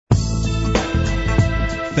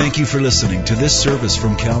Thank you for listening to this service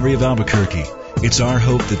from Calvary of Albuquerque. It's our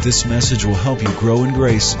hope that this message will help you grow in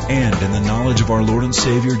grace and in the knowledge of our Lord and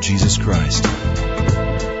Savior, Jesus Christ.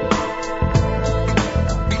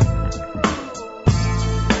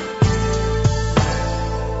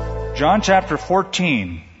 John chapter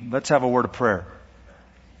 14. Let's have a word of prayer.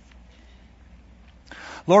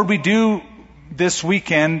 Lord, we do this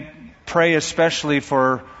weekend pray especially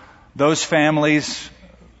for those families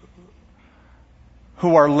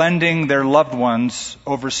who are lending their loved ones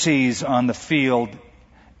overseas on the field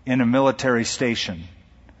in a military station.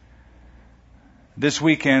 This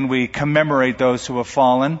weekend we commemorate those who have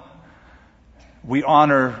fallen. We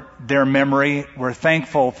honor their memory. We're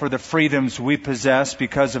thankful for the freedoms we possess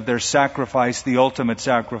because of their sacrifice, the ultimate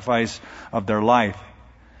sacrifice of their life.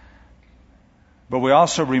 But we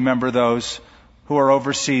also remember those who are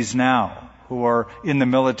overseas now, who are in the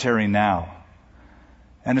military now.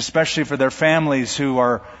 And especially for their families who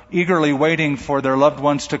are eagerly waiting for their loved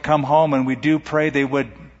ones to come home, and we do pray they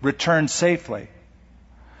would return safely.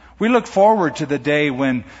 We look forward to the day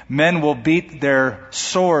when men will beat their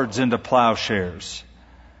swords into plowshares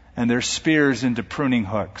and their spears into pruning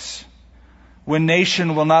hooks. When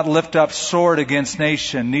nation will not lift up sword against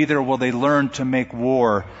nation, neither will they learn to make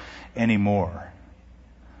war anymore.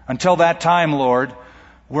 Until that time, Lord,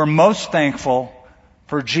 we're most thankful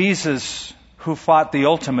for Jesus, who fought the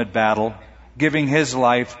ultimate battle, giving his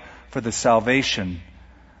life for the salvation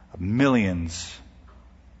of millions.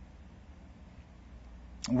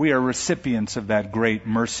 We are recipients of that great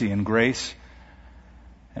mercy and grace.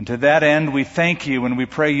 And to that end, we thank you and we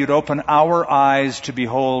pray you'd open our eyes to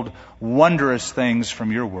behold wondrous things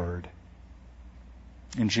from your word.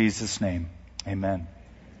 In Jesus' name, amen.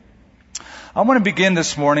 I want to begin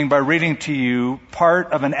this morning by reading to you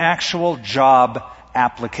part of an actual job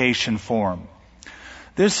application form.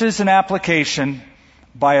 This is an application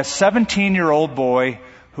by a 17-year-old boy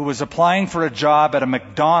who was applying for a job at a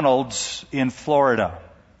McDonald's in Florida.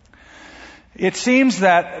 It seems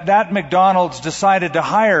that McDonald's decided to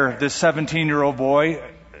hire this 17-year-old boy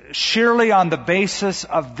sheerly on the basis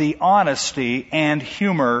of the honesty and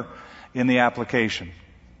humor in the application.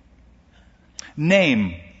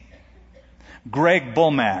 Name: Greg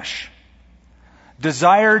Bullmash.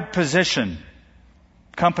 Desired position: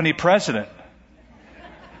 company president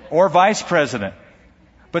or vice president.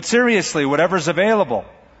 But seriously, whatever's available.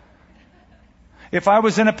 If I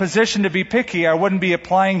was in a position to be picky, I wouldn't be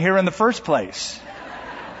applying here in the first place.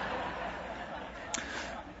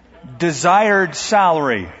 Desired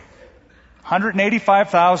salary: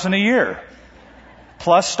 $185,000 a year,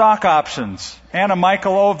 plus stock options and a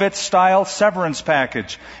Michael Ovitz style severance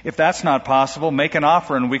package. If that's not possible, make an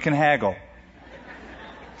offer and we can haggle.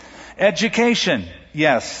 Education: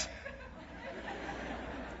 yes.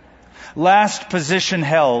 Last position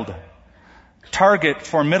held: target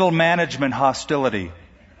for middle management hostility.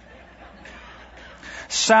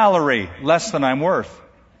 Salary: less than I'm worth.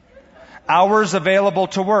 Hours available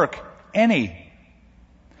to work: any.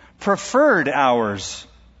 Preferred hours: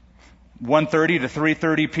 1:30 to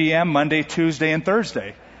 3:30 p.m. Monday, Tuesday, and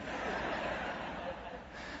Thursday.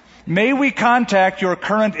 May we contact your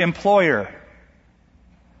current employer?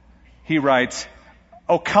 He writes,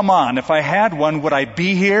 oh, come on, if I had one, would I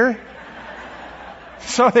be here?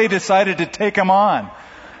 So they decided to take him on,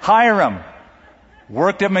 hire him.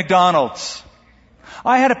 Worked at McDonald's.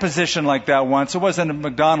 I had a position like that once. It wasn't at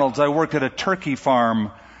McDonald's. I worked at a turkey farm.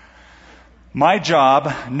 My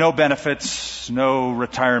job: no benefits, no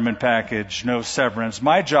retirement package, no severance.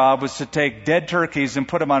 My job was to take dead turkeys and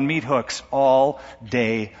put them on meat hooks all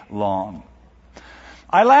day long.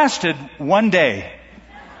 I lasted one day,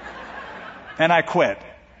 and I quit.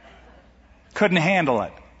 Couldn't handle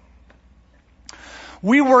it.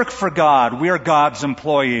 We work for God. We are God's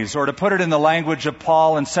employees. Or to put it in the language of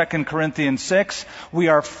Paul in 2 Corinthians 6, we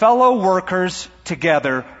are fellow workers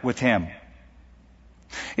together with Him.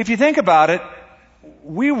 If you think about it,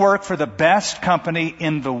 we work for the best company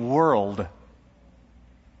in the world.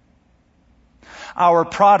 Our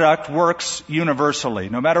product works universally.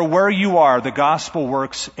 No matter where you are, the gospel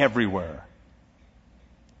works everywhere.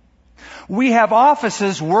 We have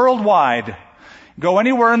offices worldwide. Go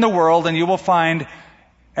anywhere in the world and you will find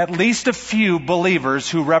at least a few believers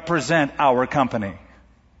who represent our company.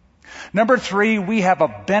 Number 3, we have a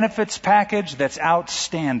benefits package that's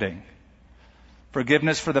outstanding.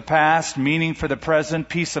 Forgiveness for the past, meaning for the present,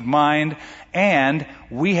 peace of mind, and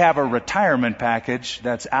we have a retirement package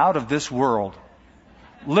that's out of this world.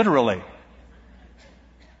 Literally.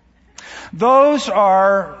 Those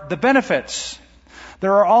are the benefits.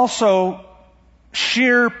 There are also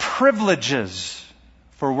sheer privileges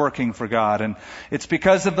for working for God. And it's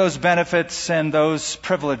because of those benefits and those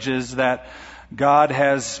privileges that God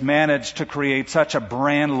has managed to create such a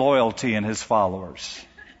brand loyalty in His followers.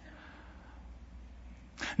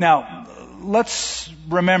 Now, let's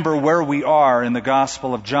remember where we are in the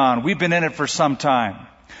Gospel of John. We've been in it for some time.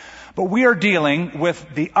 But we are dealing with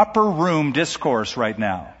the upper room discourse right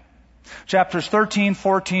now. Chapters 13,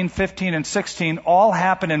 14, 15, and 16 all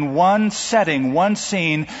happen in one setting, one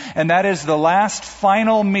scene, and that is the last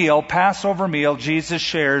final meal, Passover meal, Jesus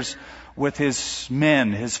shares with His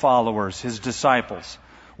men, His followers, His disciples.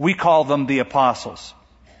 We call them the apostles.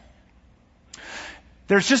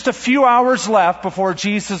 There's just a few hours left before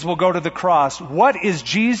Jesus will go to the cross. What is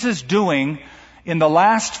Jesus doing in the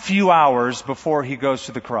last few hours before He goes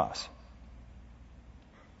to the cross?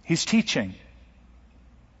 He's teaching.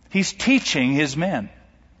 He's teaching His men.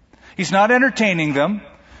 He's not entertaining them.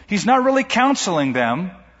 He's not really counseling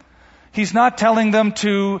them. He's not telling them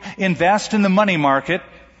to invest in the money market.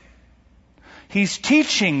 He's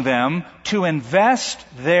teaching them to invest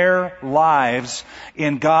their lives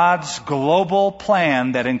in God's global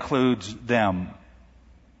plan that includes them.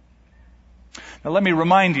 Now let me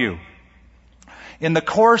remind you, in the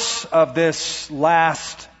course of this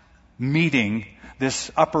last meeting,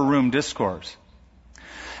 this upper room discourse,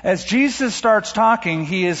 as Jesus starts talking,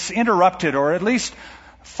 He is interrupted, or at least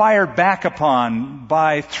fired back upon,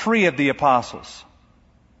 by three of the apostles.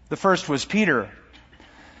 The first was Peter.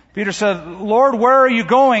 Peter said, "Lord, where are you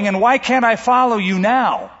going, and why can't I follow you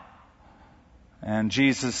now?" And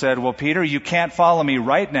Jesus said, "Well, Peter, you can't follow me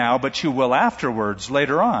right now, but you will afterwards,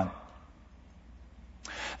 later on."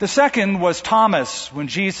 The second was Thomas, when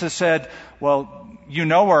Jesus said, "Well, you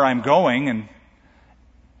know where I'm going, and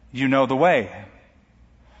you know the way."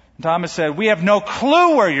 Thomas said, "We have no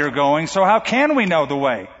clue where you're going, so how can we know the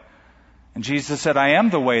way?" And Jesus said, "I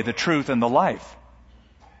am the way, the truth, and the life."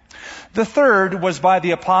 The third was by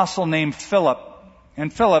the apostle named Philip.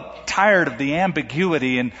 And Philip, tired of the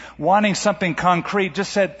ambiguity and wanting something concrete,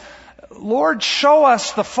 just said, "Lord, show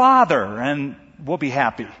us the Father, and we'll be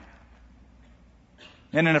happy."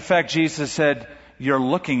 And in effect, Jesus said, "You're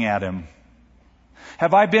looking at Him.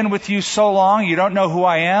 Have I been with you so long you don't know who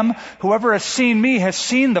I am? Whoever has seen me has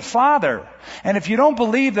seen the Father. And if you don't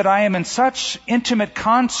believe that I am in such intimate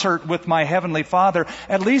concert with my Heavenly Father,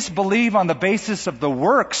 at least believe on the basis of the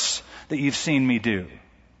works that you've seen me do."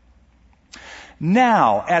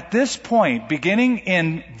 Now, at this point, beginning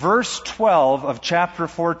in verse 12 of chapter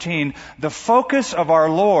 14, the focus of our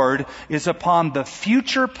Lord is upon the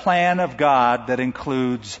future plan of God that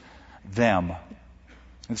includes them.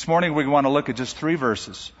 This morning we want to look at just 3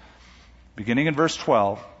 verses. Beginning in verse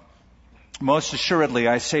 12. "Most assuredly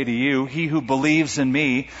I say to you, he who believes in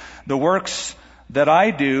me, the works that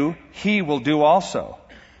I do, he will do also.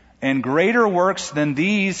 And greater works than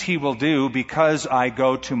these he will do, because I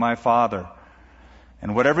go to my Father.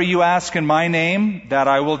 And whatever you ask in my name, that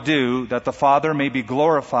I will do, that the Father may be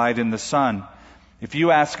glorified in the Son. If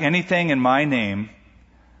you ask anything in my name,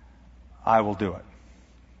 I will do it."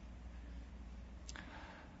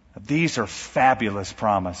 These are fabulous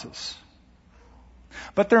promises.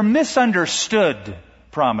 But they're misunderstood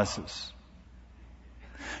promises.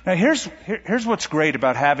 Now here's what's great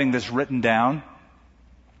about having this written down.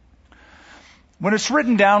 When it's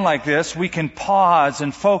written down like this, we can pause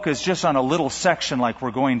and focus just on a little section like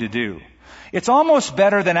we're going to do. It's almost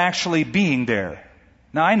better than actually being there.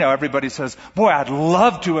 Now I know everybody says, "Boy, I'd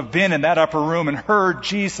love to have been in that upper room and heard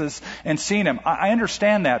Jesus and seen Him." I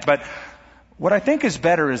understand that, but what I think is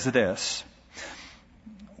better is this.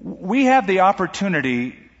 We have the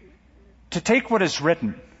opportunity to take what is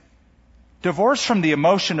written, divorced from the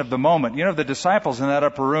emotion of the moment. You know, the disciples in that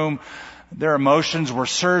upper room, their emotions were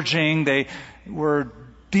surging. They were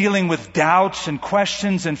dealing with doubts and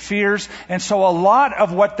questions and fears. And so a lot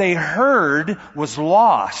of what they heard was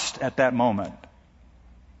lost at that moment.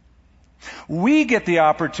 We get the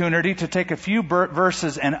opportunity to take a few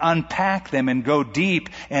verses and unpack them and go deep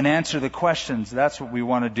and answer the questions. That's what we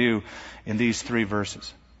want to do in these 3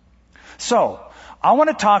 verses. So, I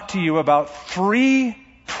want to talk to you about 3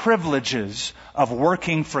 privileges of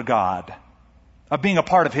working for God, of being a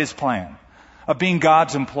part of His plan, of being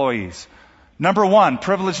God's employees.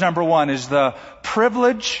 Privilege number 1 is the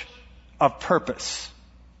privilege of purpose.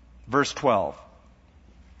 Verse 12.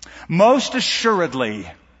 "Most assuredly,"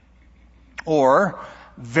 or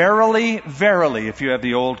 "verily, verily," if you have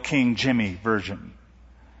the old King Jimmy version.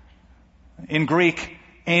 In Greek,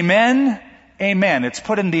 amen, amen. It's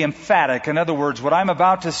put in the emphatic. In other words, what I'm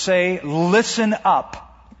about to say, listen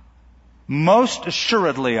up. "Most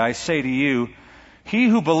assuredly, I say to you, He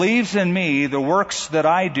who believes in me, the works that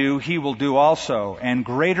I do, he will do also, and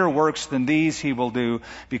greater works than these he will do,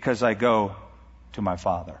 because I go to my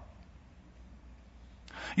Father.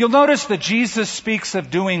 You'll notice that Jesus speaks of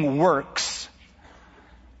doing works.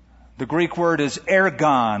 The Greek word is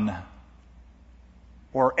ergon,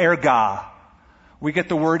 or erga. We get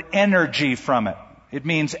the word energy from it. It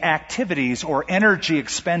means activities or energy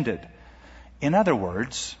expended. In other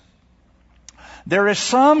words, there is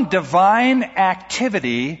some divine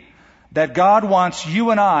activity that God wants you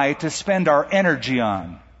and I to spend our energy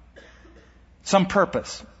on. Some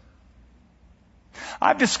purpose.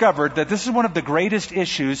 I've discovered that this is one of the greatest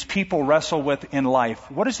issues people wrestle with in life.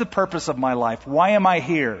 What is the purpose of my life? Why am I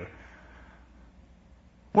here?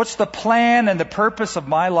 What's the plan and the purpose of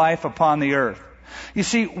my life upon the earth? You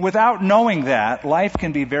see, without knowing that, life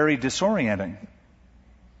can be very disorienting.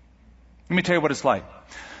 Let me tell you what it's like.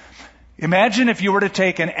 Imagine if you were to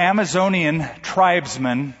take an Amazonian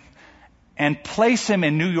tribesman and place him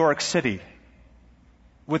in New York City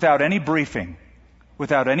without any briefing,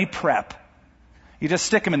 without any prep. You just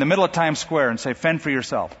stick him in the middle of Times Square and say, fend for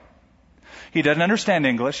yourself. He doesn't understand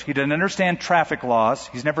English. He doesn't understand traffic laws.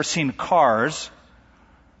 He's never seen cars.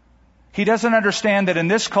 He doesn't understand that in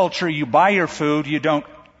this culture you buy your food, you don't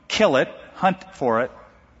kill it, hunt for it.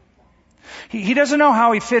 He doesn't know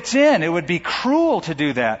how he fits in. It would be cruel to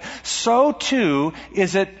do that. So too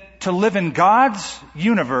is it to live in God's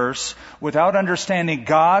universe without understanding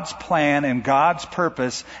God's plan and God's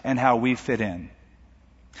purpose and how we fit in.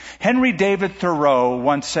 Henry David Thoreau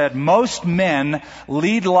once said, most men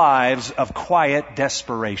lead lives of quiet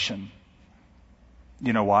desperation.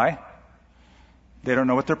 You know why? They don't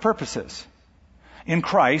know what their purpose is. In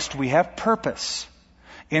Christ, we have purpose.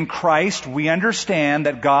 In Christ, we understand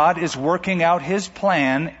that God is working out His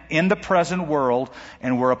plan in the present world,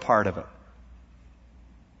 and we're a part of it.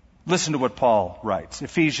 Listen to what Paul writes,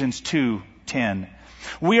 Ephesians 2:10.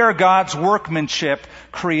 We are God's workmanship,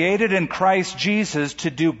 created in Christ Jesus to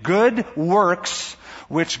do good works,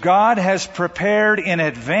 which God has prepared in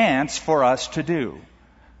advance for us to do.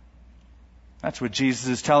 That's what Jesus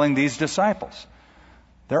is telling these disciples.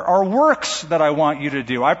 There are works that I want you to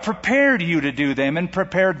do. I prepared you to do them and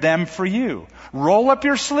prepared them for you. Roll up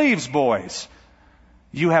your sleeves, boys.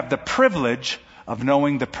 You have the privilege of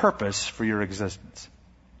knowing the purpose for your existence.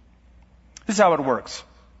 This is how it works.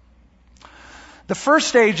 The first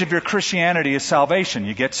stage of your Christianity is salvation.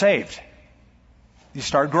 You get saved. You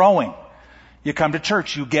start growing. You come to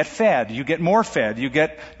church. You get fed. You get more fed. You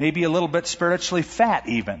get maybe a little bit spiritually fat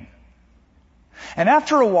even. And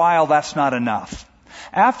after a while, that's not enough.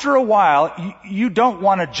 After a while, you don't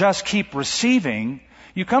want to just keep receiving.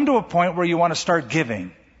 You come to a point where you want to start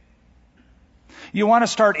giving. You want to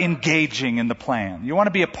start engaging in the plan. You want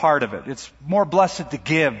to be a part of it. It's more blessed to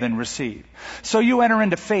give than receive. So you enter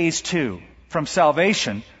into phase 2, from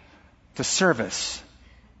salvation to service.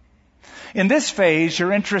 In this phase,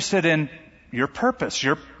 you're interested in your purpose,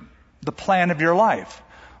 the plan of your life.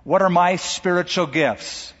 What are my spiritual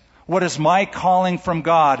gifts? What is my calling from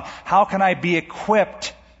God? How can I be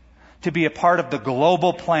equipped to be a part of the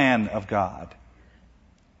global plan of God?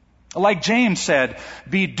 Like James said,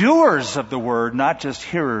 be doers of the word, not just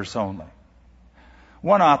hearers only.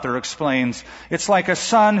 One author explains, it's like a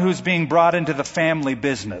son who's being brought into the family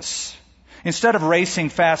business. Instead of racing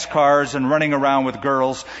fast cars and running around with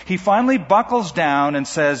girls, he finally buckles down and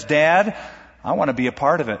says, Dad, I want to be a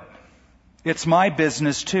part of it. It's my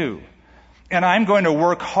business too. And I'm going to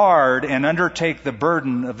work hard and undertake the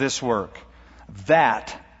burden of this work.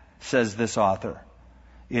 That, says this author,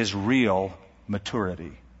 is real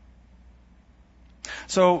maturity.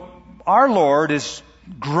 So our Lord is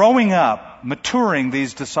growing up, maturing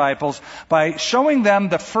these disciples by showing them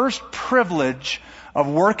the first privilege of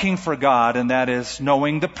working for God, and that is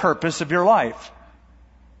knowing the purpose of your life,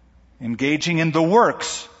 engaging in the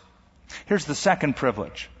works. Here's the second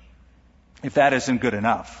privilege, if that isn't good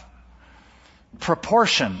enough.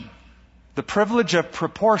 Proportion. The privilege of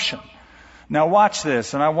proportion. Now watch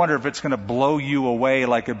this, and I wonder if it's going to blow you away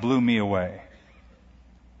like it blew me away.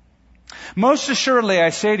 Most assuredly,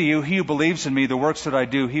 I say to you, he who believes in me, the works that I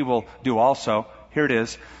do, he will do also. Here it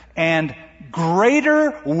is. And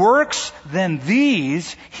greater works than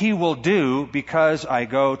these he will do, because I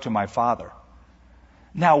go to my Father.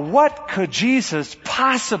 Now, what could Jesus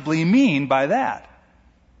possibly mean by that?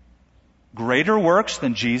 Greater works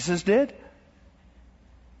than Jesus did?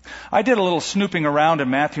 I did a little snooping around in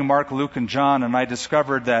Matthew, Mark, Luke, and John, and I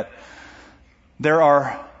discovered that there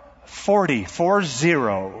are 40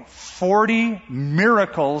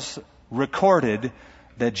 miracles recorded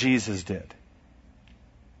that Jesus did.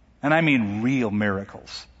 And I mean real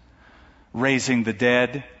miracles. raising the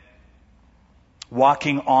dead,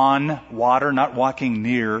 walking on water, not walking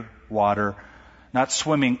near water, not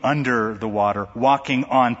swimming under the water, walking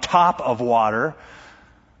on top of water.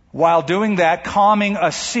 While doing that, calming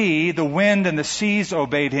a sea, the wind and the seas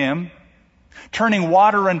obeyed him, turning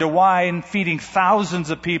water into wine, feeding thousands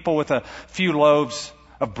of people with a few loaves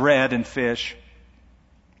of bread and fish.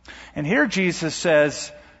 And here Jesus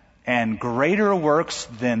says, and greater works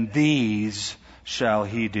than these shall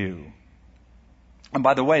he do. And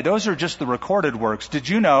by the way, those are just the recorded works. Did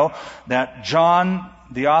you know that John,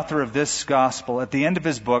 the author of this gospel, at the end of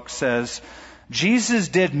his book says, Jesus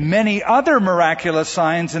did many other miraculous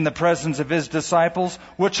signs in the presence of his disciples,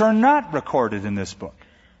 which are not recorded in this book.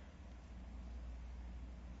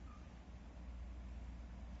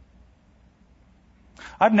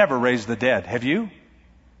 I've never raised the dead. Have you?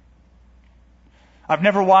 I've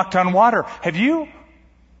never walked on water. Have you?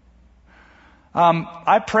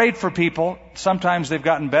 I've prayed for people. Sometimes they've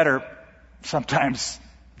gotten better. Sometimes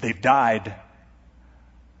they've died.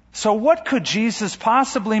 So what could Jesus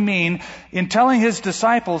possibly mean in telling his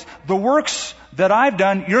disciples, the works that I've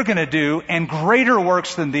done, you're going to do, and greater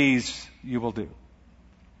works than these you will do?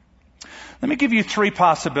 Let me give you three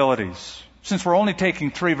possibilities. Since we're only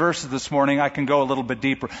taking 3 verses this morning, I can go a little bit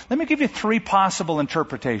deeper. Let me give you 3 possible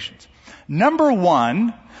interpretations. Number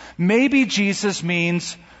 1, maybe Jesus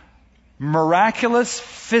means miraculous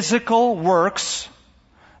physical works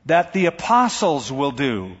that the apostles will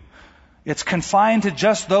do. It's confined to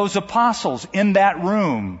just those apostles in that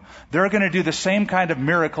room. They're going to do the same kind of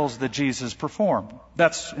miracles that Jesus performed.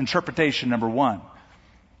 That's interpretation number 1.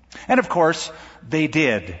 And of course, they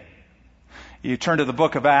did. You turn to the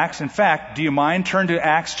book of Acts. In fact, do you mind? Turn to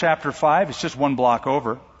Acts chapter 5. It's just 1 block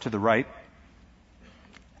over to the right.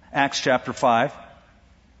 Acts chapter 5.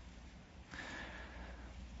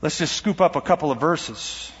 Let's just scoop up a couple of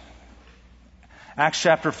verses. Acts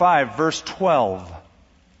chapter 5, verse 12.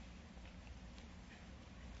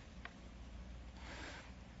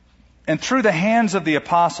 And through the hands of the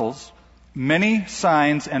apostles, many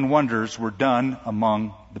signs and wonders were done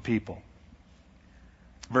among the people.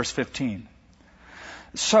 Verse 15.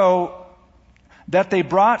 So that they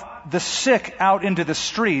brought the sick out into the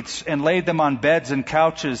streets and laid them on beds and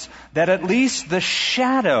couches, that at least the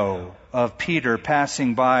shadow of Peter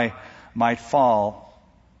passing by might fall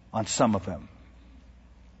on some of them.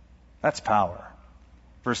 That's power.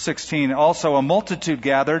 Verse 16, also a multitude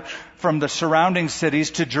gathered from the surrounding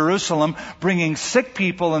cities to Jerusalem, bringing sick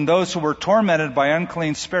people and those who were tormented by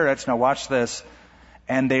unclean spirits. Now watch this.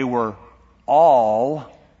 And they were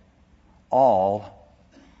all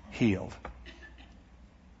healed.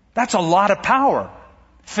 That's a lot of power.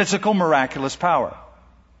 Physical, miraculous power.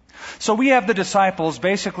 So we have the disciples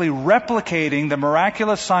basically replicating the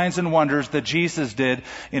miraculous signs and wonders that Jesus did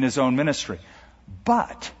in his own ministry.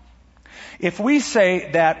 But if we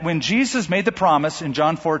say that when Jesus made the promise in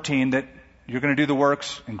John 14 that you're going to do the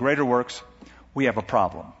works and greater works, we have a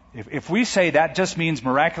problem. If we say that just means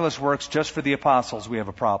miraculous works just for the apostles, we have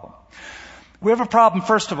a problem. We have a problem,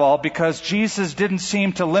 first of all, because Jesus didn't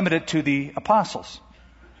seem to limit it to the apostles.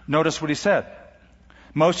 Notice what he said.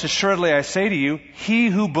 Most assuredly I say to you, he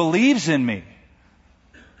who believes in me.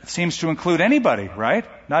 It seems to include anybody, right?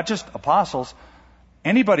 Not just apostles.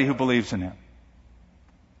 Anybody who believes in him.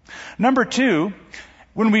 Number 2,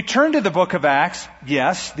 when we turn to the book of Acts,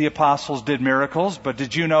 yes, the apostles did miracles, but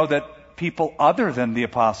did you know that people other than the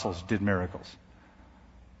apostles did miracles?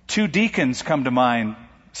 2 deacons come to mind.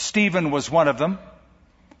 Stephen was one of them.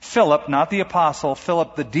 Philip, not the apostle,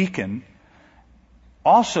 Philip the deacon,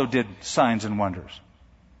 also did signs and wonders.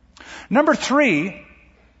 Number 3,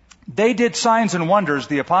 they did signs and wonders,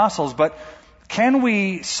 the apostles, but can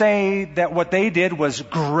we say that what they did was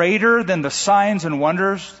greater than the signs and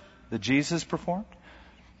wonders that Jesus performed?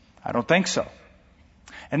 I don't think so.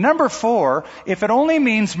 And number 4, if it only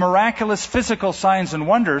means miraculous physical signs and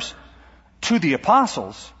wonders to the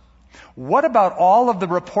apostles, what about all of the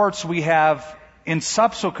reports we have in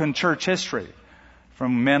subsequent church history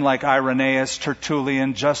from men like Irenaeus,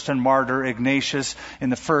 Tertullian, Justin Martyr, Ignatius in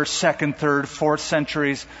the 1st, 2nd, 3rd, 4th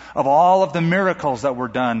centuries of all of the miracles that were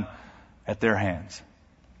done at their hands?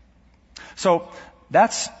 So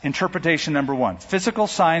that's interpretation number 1. Physical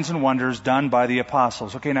signs and wonders done by the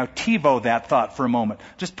apostles. Okay, now TiVo that thought for a moment.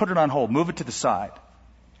 Just put it on hold. Move it to the side.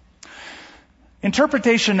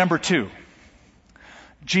 Interpretation number 2.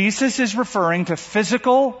 Jesus is referring to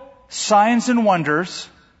physical signs and wonders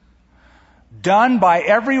done by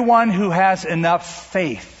everyone who has enough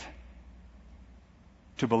faith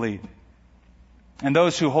to believe. And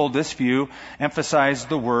those who hold this view emphasize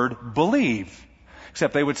the word believe.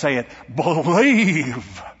 Except they would say it,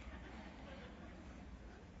 believe.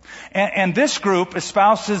 And this group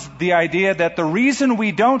espouses the idea that the reason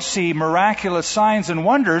we don't see miraculous signs and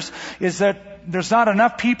wonders is that there's not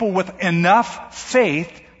enough people with enough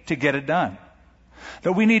faith to get it done.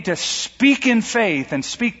 That we need to speak in faith and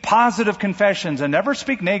speak positive confessions and never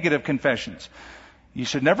speak negative confessions. You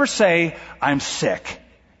should never say, I'm sick.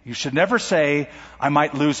 You should never say, I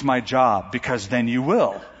might lose my job, because then you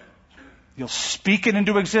will. You'll speak it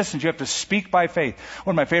into existence. You have to speak by faith.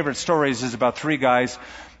 One of my favorite stories is about 3 guys.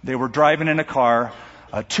 They were driving in a car.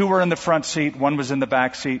 2 were in the front seat. 1 was in the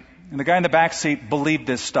back seat. And the guy in the back seat believed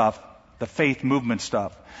this stuff, the faith movement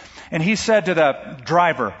stuff. And he said to the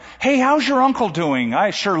driver, hey, how's your uncle doing?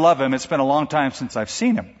 I sure love him. It's been a long time since I've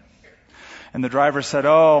seen him. And the driver said,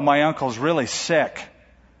 oh, my uncle's really sick.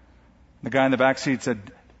 The guy in the back seat said,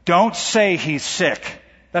 don't say he's sick.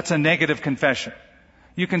 That's a negative confession.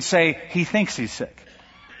 You can say he thinks he's sick.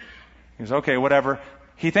 He goes, okay, whatever.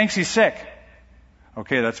 He thinks he's sick.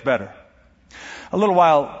 Okay, that's better. A little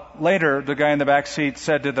while later, the guy in the back seat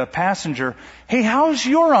said to the passenger, hey, how's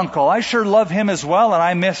your uncle? I sure love him as well, and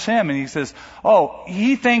I miss him. And he says, oh,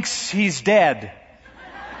 he thinks he's dead.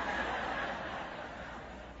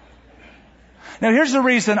 Now, here's the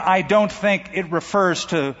reason I don't think it refers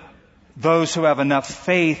to those who have enough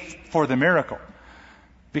faith for the miracle.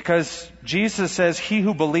 Because Jesus says, he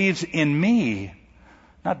who believes in me,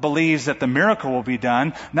 not believes that the miracle will be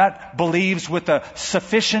done, not believes with a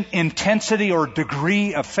sufficient intensity or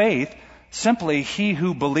degree of faith, simply he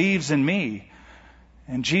who believes in me.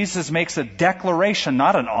 And Jesus makes a declaration,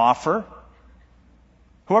 not an offer.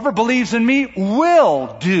 Whoever believes in me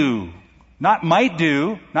will do, not might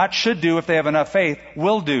do, not should do if they have enough faith,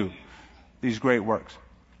 will do these great works.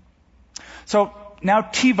 So now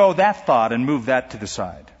TiVo that thought and move that to the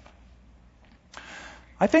side.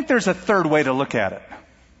 I think there's a third way to look at it.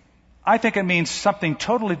 I think it means something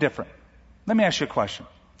totally different. Let me ask you a question.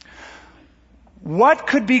 What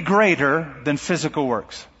could be greater than physical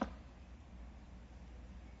works?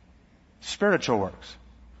 Spiritual works.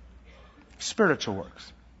 Spiritual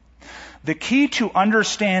works. The key to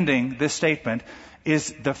understanding this statement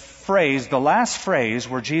is the phrase, the last phrase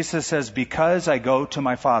where Jesus says, because I go to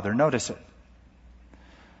my Father. Notice it.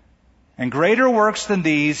 And greater works than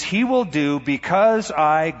these he will do because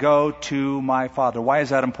I go to my Father. Why is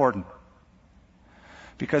that important?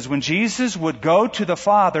 Because when Jesus would go to the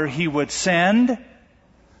Father, he would send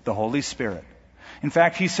the Holy Spirit. In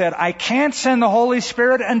fact, he said, I can't send the Holy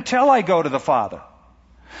Spirit until I go to the Father.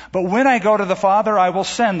 But when I go to the Father, I will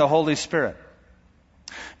send the Holy Spirit.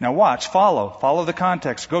 Now watch, follow the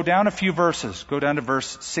context. Go down a few verses. Go down to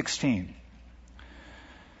verse 16.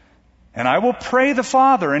 And I will pray the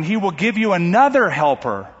Father, and he will give you another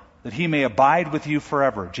helper, that he may abide with you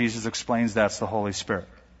forever. Jesus explains that's the Holy Spirit.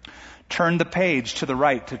 Turn the page to the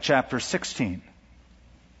right to chapter 16.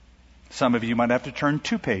 Some of you might have to turn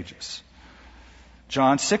 2 pages.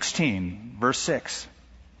 John 16, verse 6.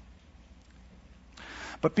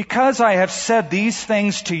 But because I have said these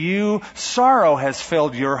things to you, sorrow has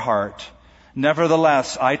filled your heart.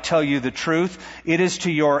 Nevertheless, I tell you the truth, it is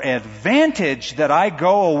to your advantage that I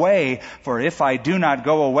go away, for if I do not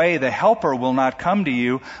go away, the Helper will not come to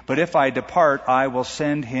you, but if I depart, I will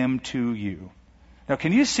send him to you. Now,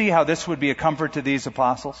 can you see how this would be a comfort to these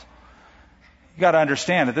apostles? You got to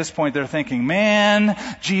understand, at this point they're thinking, man,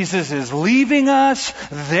 Jesus is leaving us,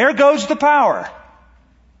 there goes the power.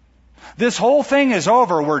 This whole thing is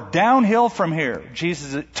over, we're downhill from here.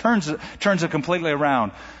 Jesus turns it completely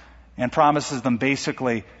around and promises them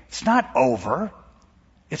basically, it's not over.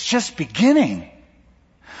 It's just beginning.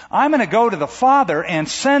 I'm going to go to the Father and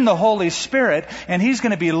send the Holy Spirit, and he's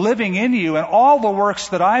going to be living in you, and all the works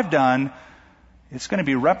that I've done, it's going to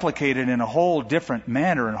be replicated in a whole different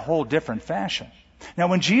manner, in a whole different fashion. Now,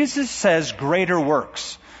 when Jesus says greater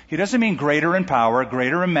works, he doesn't mean greater in power,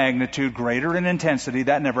 greater in magnitude, greater in intensity.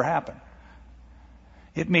 That never happened.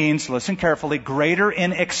 It means, listen carefully, greater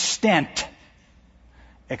in extent.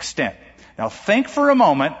 Extent. Now think for a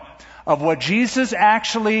moment of what Jesus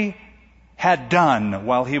actually had done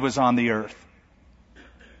while he was on the earth.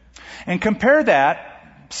 And compare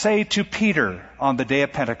that, say, to Peter on the day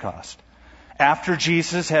of Pentecost. After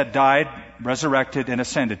Jesus had died, resurrected, and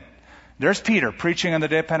ascended. There's Peter preaching on the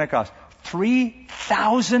day of Pentecost.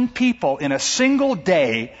 3,000 people in a single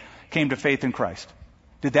day came to faith in Christ.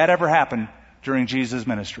 Did that ever happen during Jesus'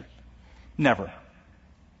 ministry? Never.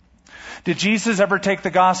 Did Jesus ever take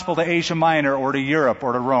the gospel to Asia Minor or to Europe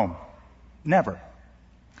or to Rome? Never.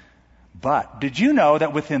 But did you know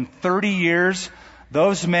that within 30 years,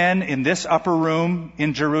 those men in this upper room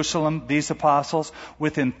in Jerusalem, these apostles,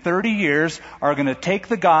 within 30 years are going to take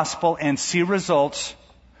the gospel and see results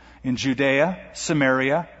in Judea,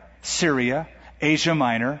 Samaria, Syria, Asia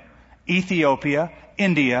Minor, Ethiopia,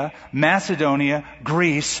 India, Macedonia,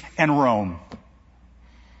 Greece, and Rome.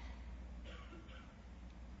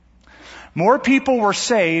 More people were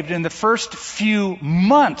saved in the first few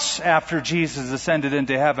months after Jesus ascended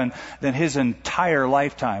into heaven than his entire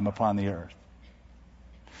lifetime upon the earth.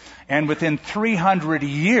 And within 300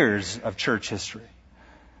 years of church history,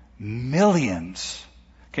 millions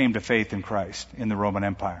came to faith in Christ in the Roman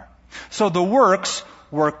Empire. So the works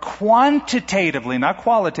were quantitatively, not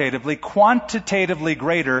qualitatively, quantitatively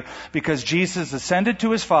greater because Jesus ascended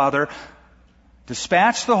to his Father,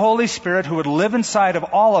 dispatched the Holy Spirit who would live inside of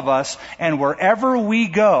all of us, and wherever we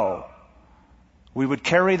go, we would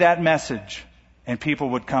carry that message and people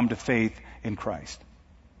would come to faith in Christ.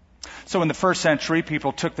 So in the first century,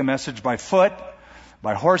 people took the message by foot,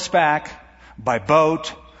 by horseback, by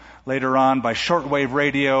boat, later on by shortwave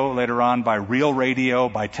radio, later on by real radio,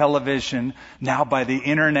 by television, now by the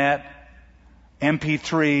internet,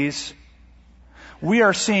 MP3s. We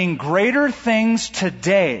are seeing greater things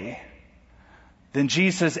today than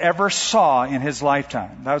Jesus ever saw in his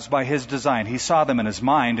lifetime. That was by his design. He saw them in his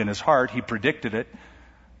mind, in his heart. He predicted it,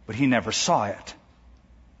 but he never saw it.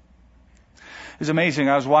 It was amazing.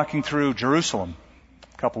 I was walking through Jerusalem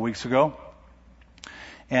a couple weeks ago,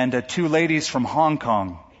 and two ladies from Hong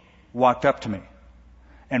Kong walked up to me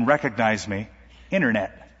and recognized me.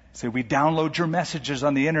 Internet. Say, we download your messages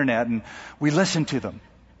on the internet and we listen to them.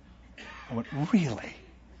 I went, really?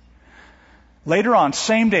 Later on,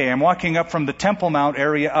 same day, I'm walking up from the Temple Mount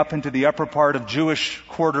area up into the upper part of Jewish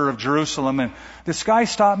quarter of Jerusalem, and this guy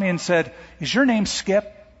stopped me and said, is your name Skip?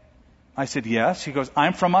 I said, yes. He goes,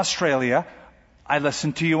 I'm from Australia. I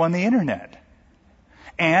listened to you on the internet.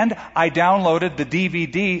 And I downloaded the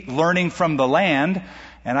DVD, Learning from the Land,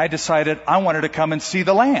 and I decided I wanted to come and see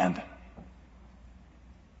the land.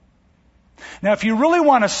 Now, if you really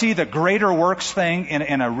want to see the greater works thing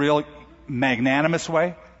in a real magnanimous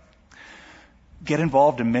way, get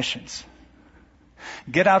involved in missions.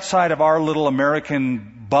 Get outside of our little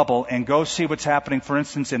American bubble and go see what's happening, for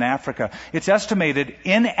instance, in Africa. It's estimated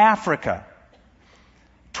in Africa,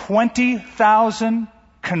 20,000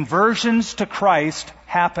 conversions to Christ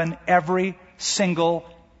happen every single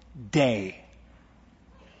day.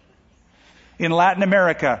 In Latin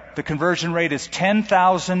America, the conversion rate is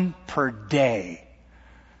 10,000 per day.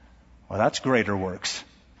 Well, that's greater works.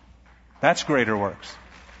 That's greater works.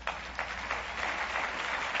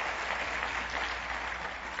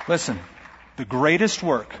 Listen, the greatest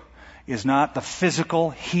work is not the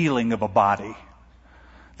physical healing of a body.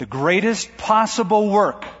 The greatest possible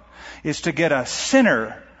work is to get a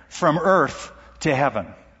sinner from earth to heaven.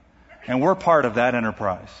 And we're part of that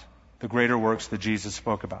enterprise, the greater works that Jesus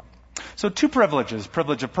spoke about. So two privileges,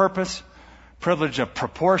 privilege of purpose, privilege of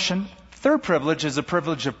proportion. Third privilege is the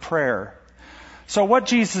privilege of prayer. So what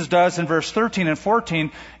Jesus does in verse 13 and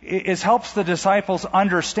 14 is helps the disciples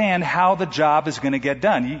understand how the job is going to get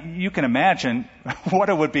done. You can imagine what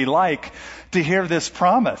it would be like to hear this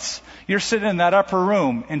promise. You're sitting in that upper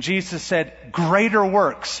room and Jesus said, greater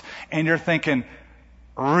works. And you're thinking,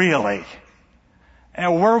 really?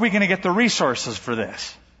 And where are we going to get the resources for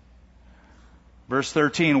this? Verse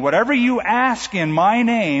 13, whatever you ask in my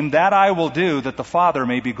name, that I will do, that the Father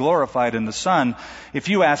may be glorified in the Son. If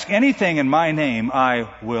you ask anything in my name, I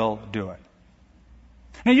will do it.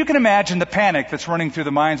 Now you can imagine the panic that's running through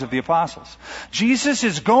the minds of the apostles. Jesus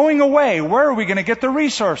is going away. Where are we going to get the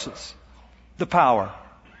resources? The power.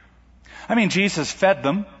 I mean, Jesus fed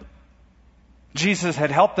them. Jesus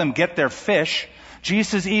had helped them get their fish.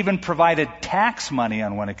 Jesus even provided tax money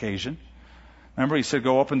on one occasion. Remember, he said,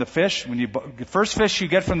 go open the fish. The first fish you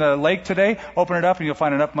get from the lake today, open it up and you'll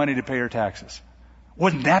find enough money to pay your taxes.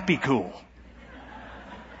 Wouldn't that be cool?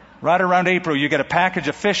 Right around April, you get a package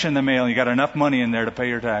of fish in the mail and you got enough money in there to pay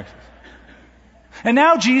your taxes. And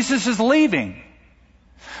now Jesus is leaving.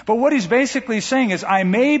 But what he's basically saying is, I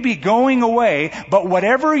may be going away, but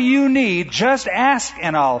whatever you need, just ask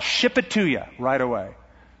and I'll ship it to you right away.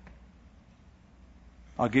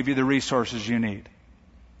 I'll give you the resources you need.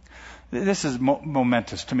 This is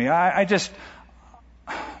momentous to me. I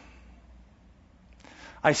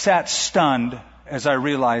sat stunned as I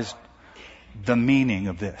realized the meaning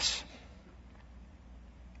of this.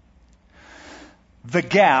 The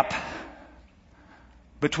gap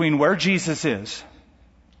between where Jesus is,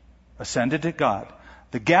 ascended to God,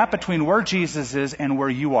 the gap between where Jesus is and where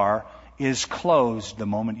you are is closed the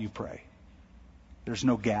moment you pray. There's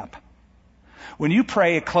no gap. When you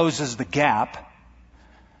pray, it closes the gap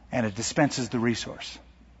and it dispenses the resource.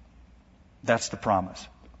 That's the promise.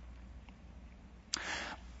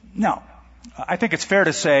 Now, I think it's fair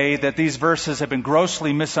to say that these verses have been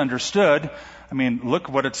grossly misunderstood. I mean, look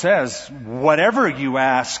what it says. Whatever you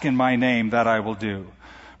ask in my name, that I will do.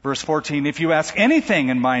 Verse 14, if you ask anything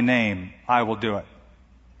in my name, I will do it.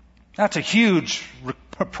 That's a huge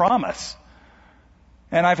promise.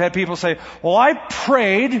 And I've had people say, well, I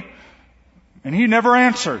prayed and he never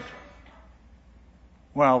answered.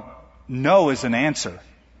 Well, no is an answer.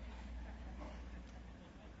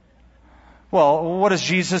 Well, what does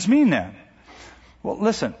Jesus mean then? Well,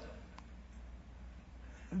 listen.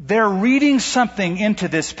 They're reading something into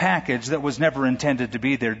this package that was never intended to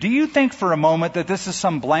be there. Do you think for a moment that this is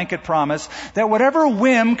some blanket promise that whatever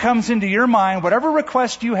whim comes into your mind, whatever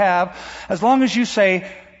request you have, as long as you say,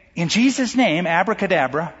 in Jesus' name,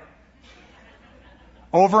 abracadabra,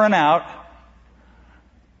 over and out,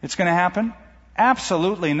 it's going to happen?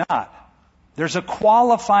 Absolutely not. There's a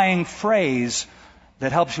qualifying phrase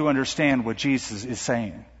that helps you understand what Jesus is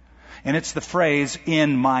saying. And it's the phrase,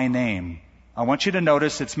 in my name. I want you to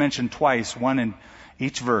notice it's mentioned twice, one in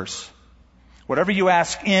each verse. Whatever you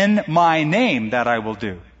ask in my name, that I will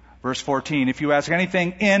do. Verse 14, if you ask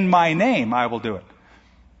anything in my name, I will do it.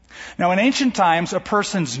 Now, in ancient times, a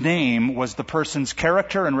person's name was the person's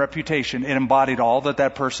character and reputation. It embodied all that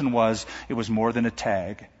that person was. It was more than a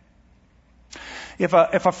tag. If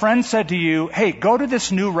a friend said to you, hey, go to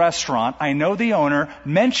this new restaurant, I know the owner,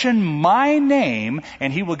 mention my name,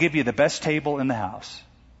 and he will give you the best table in the house.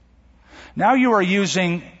 Now you are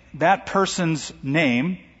using that person's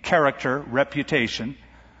name, character, reputation,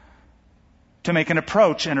 to make an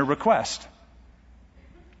approach and a request.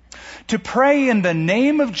 To pray in the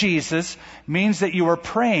name of Jesus means that you are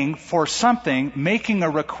praying for something, making a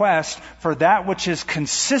request for that which is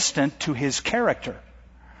consistent to His character.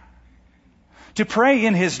 To pray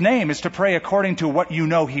in His name is to pray according to what you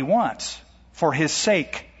know He wants, for His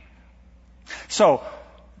sake. So,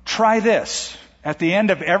 try this at the end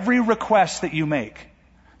of every request that you make,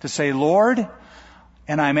 to say, Lord,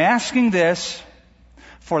 and I'm asking this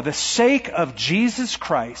for the sake of Jesus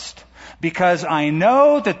Christ, because I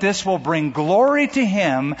know that this will bring glory to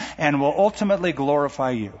Him and will ultimately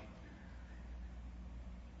glorify You.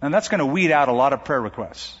 And that's going to weed out a lot of prayer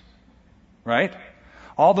requests, right?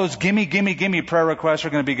 All those gimme prayer requests are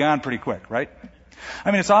going to be gone pretty quick, right?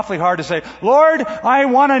 I mean, it's awfully hard to say, Lord, I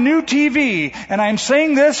want a new TV, and I'm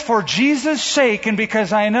saying this for Jesus' sake, and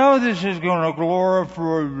because I know this is going to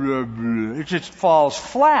glorify, it just falls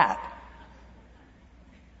flat.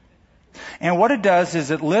 And what it does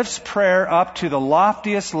is it lifts prayer up to the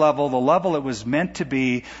loftiest level, the level it was meant to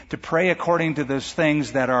be, to pray according to those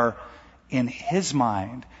things that are in His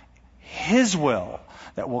mind, His will,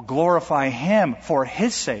 that will glorify Him for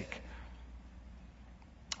His sake.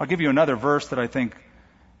 I'll give you another verse that I think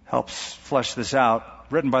helps flesh this out,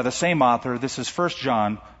 written by the same author. This is 1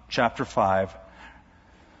 John chapter 5.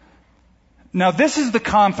 Now this is the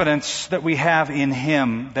confidence that we have in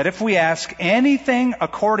Him, that if we ask anything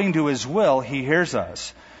according to His will, He hears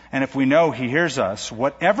us. And if we know He hears us,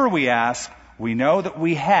 whatever we ask, we know that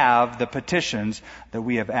we have the petitions that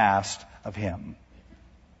we have asked of Him.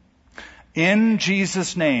 In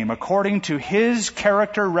Jesus' name, according to His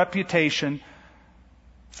character, reputation,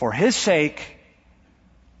 for His sake,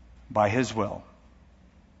 by His will.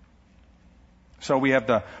 So we have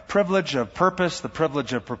the privilege of purpose, the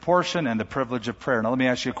privilege of proportion, and the privilege of prayer. Now let me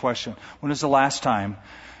ask you a question. When was the last time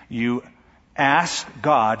you asked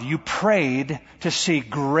God, you prayed to see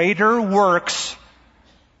greater works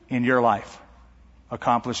in your life,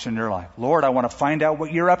 accomplished in your life? Lord, I want to find out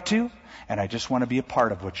what You're up to, and I just want to be a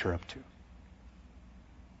part of what You're up to.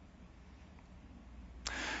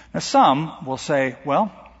 Now some will say,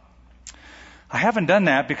 well, I haven't done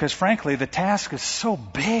that because frankly the task is so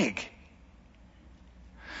big.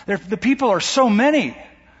 The people are so many.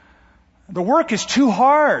 The work is too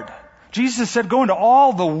hard. Jesus said, go into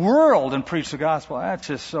all the world and preach the gospel. That's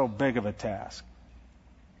just so big of a task.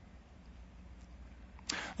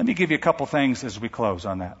 Let me give you a couple things as we close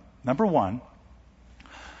on that. Number one,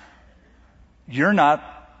 you're not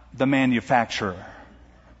the manufacturer.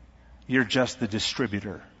 You're just the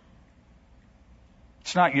distributor.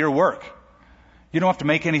 It's not your work. You don't have to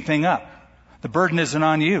make anything up. The burden isn't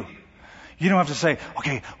on you. You don't have to say,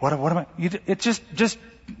 okay, what am I? It just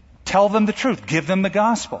tell them the truth. Give them the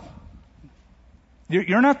gospel.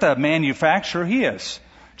 You're not the manufacturer. He is.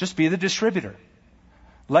 Just be the distributor.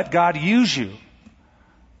 Let God use you,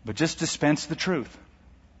 but just dispense the truth.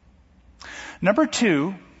 Number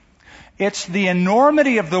two, it's the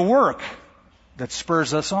enormity of the work that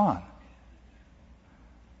spurs us on.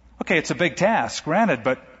 Okay, it's a big task, granted,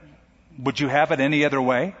 but would you have it any other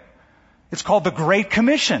way? It's called the Great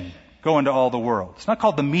Commission. Go into all the world. It's not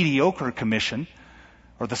called the mediocre commission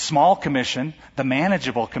or the small commission, the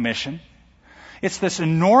manageable commission. It's this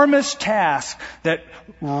enormous task that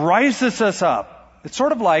rises us up. It's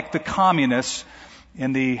sort of like the communists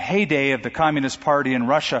in the heyday of the Communist Party in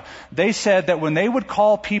Russia. They said that when they would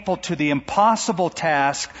call people to the impossible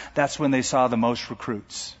task, that's when they saw the most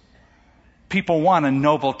recruits. People want a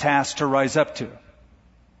noble task to rise up to.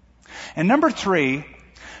 And number 3,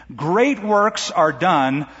 great works are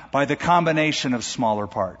done by the combination of smaller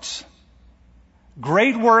parts.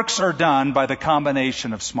 Great works are done by the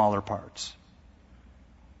combination of smaller parts.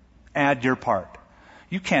 Add your part.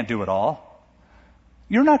 You can't do it all.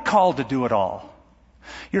 You're not called to do it all.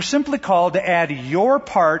 You're simply called to add your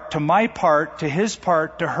part to my part, to his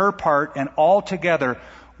part, to her part, and all together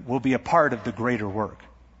will be a part of the greater work.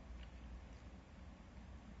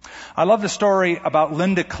 I love the story about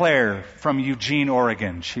Linda Clare from Eugene,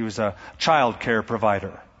 Oregon. She was a child care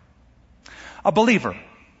provider, a believer.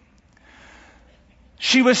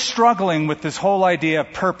 She was struggling with this whole idea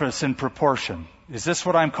of purpose and proportion. Is this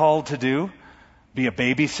what I'm called to do? Be a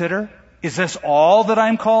babysitter? Is this all that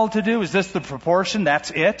I'm called to do? Is this the proportion?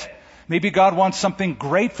 That's it? Maybe God wants something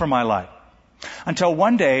great for my life. Until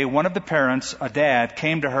one day, one of the parents, a dad,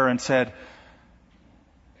 came to her and said,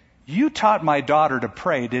 "You taught my daughter to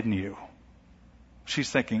pray, didn't you?"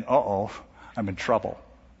 She's thinking, uh-oh, I'm in trouble.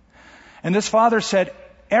 And this father said,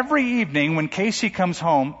 every evening when Casey comes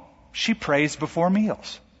home, she prays before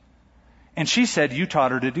meals. And she said, "You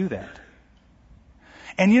taught her to do that."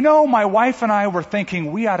 And you know, my wife and I were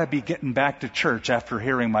thinking we ought to be getting back to church after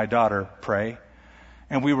hearing my daughter pray.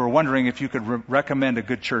 And we were wondering if you could recommend a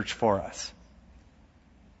good church for us.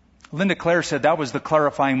 Linda Clare said that was the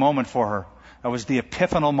clarifying moment for her. That was the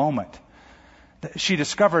epiphanal moment. She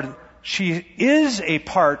discovered she is a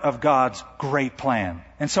part of God's great plan.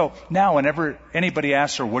 And so now whenever anybody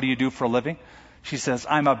asks her, "What do you do for a living?" she says,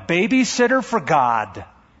 "I'm a babysitter for God,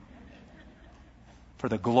 for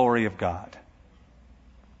the glory of God."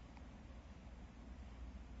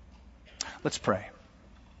 Let's pray.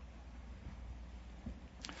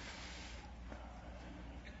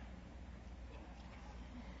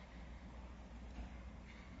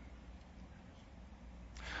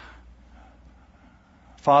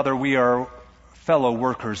 Father, we are fellow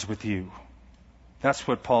workers with you. That's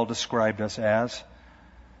what Paul described us as.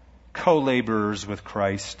 Co-laborers with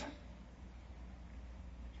Christ.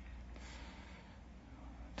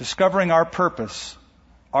 Discovering our purpose.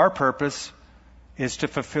 Our purpose is to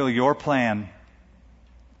fulfill your plan.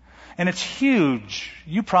 And it's huge.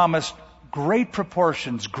 You promised great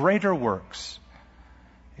proportions, greater works.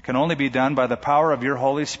 It can only be done by the power of your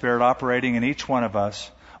Holy Spirit operating in each one of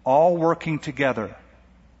us, all working together.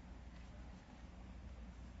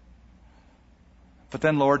 But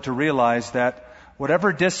then, Lord, to realize that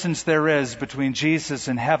whatever distance there is between Jesus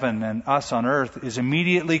in heaven and us on earth is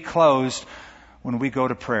immediately closed when we go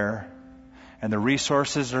to prayer and the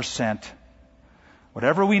resources are sent.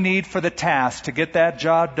 Whatever we need for the task to get that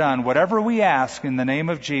job done, whatever we ask in the name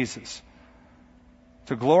of Jesus,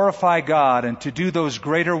 to glorify God and to do those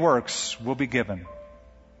greater works will be given.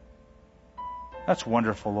 That's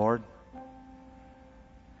wonderful, Lord.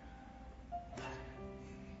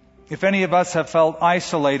 If any of us have felt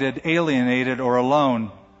isolated, alienated, or alone,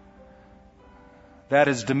 that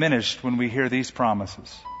is diminished when we hear these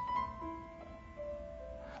promises.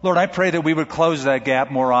 Lord, I pray that we would close that gap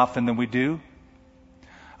more often than we do.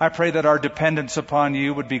 I pray that our dependence upon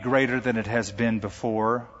you would be greater than it has been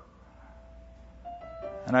before.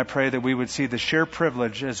 And I pray that we would see the sheer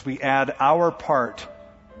privilege as we add our part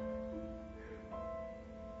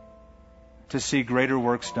to see greater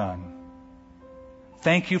works done.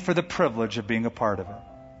 Thank you for the privilege of being a part of it.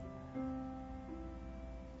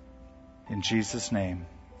 In Jesus' name,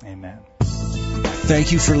 amen.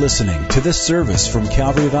 Thank you for listening to this service from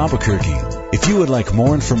Calvary of Albuquerque. If you would like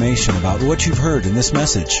more information about what you've heard in this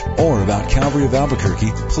message or about Calvary of Albuquerque,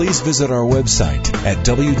 please visit our website at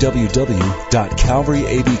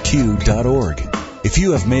www.calvaryabq.org. If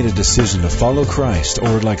you have made a decision to follow Christ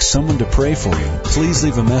or would like someone to pray for you, please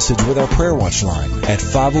leave a message with our Prayer Watch line at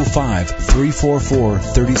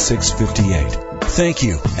 505-344-3658. Thank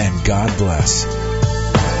you, and God bless.